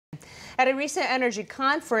At a recent energy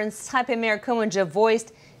conference, Taipei Mayor Ko Wen-je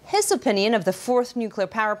voiced his opinion of the fourth nuclear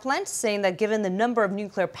power plant, saying that given the number of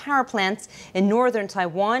nuclear power plants in northern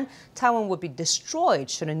Taiwan, Taiwan would be destroyed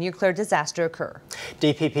should a nuclear disaster occur.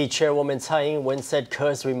 DPP Chairwoman Tsai Ing-wen said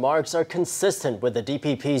Ko's remarks are consistent with the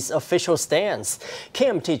DPP's official stance.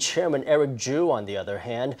 KMT Chairman Eric Chu, on the other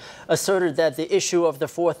hand, asserted that the issue of the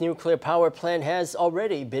fourth nuclear power plant has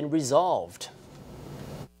already been resolved.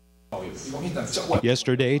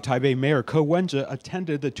 Yesterday, Taipei Mayor Ko Wen-je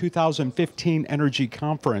attended the 2015 Energy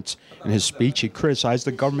Conference. In his speech, he criticized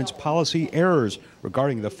the government's policy errors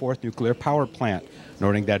regarding the fourth nuclear power plant,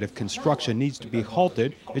 noting that if construction needs to be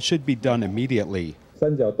halted, it should be done immediately.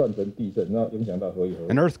 An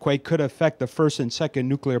earthquake could affect the first and second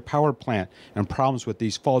nuclear power plant, and problems with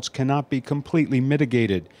these faults cannot be completely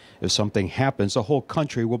mitigated. If something happens, the whole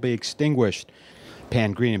country will be extinguished.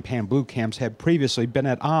 Pan-green and pan-blue camps had previously been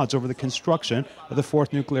at odds over the construction of the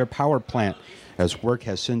fourth nuclear power plant, as work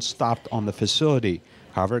has since stopped on the facility.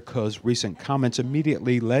 However, Ko's recent comments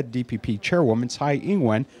immediately led DPP Chairwoman Tsai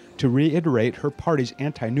Ing-wen to reiterate her party's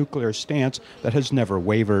anti-nuclear stance that has never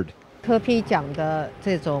wavered. Ko's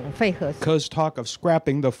talk of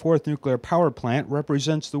scrapping the fourth nuclear power plant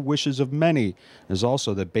represents the wishes of many, and is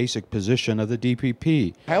also the basic position of the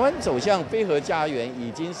DPP.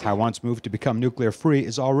 Taiwan's move to become nuclear-free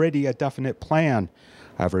is already a definite plan.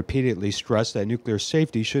 I've repeatedly stressed that nuclear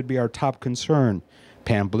safety should be our top concern.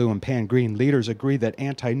 Pan-blue and pan-green leaders agree that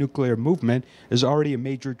anti-nuclear movement is already a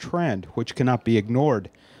major trend, which cannot be ignored,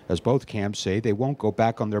 as both camps say they won't go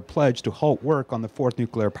back on their pledge to halt work on the fourth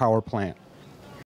nuclear power plant.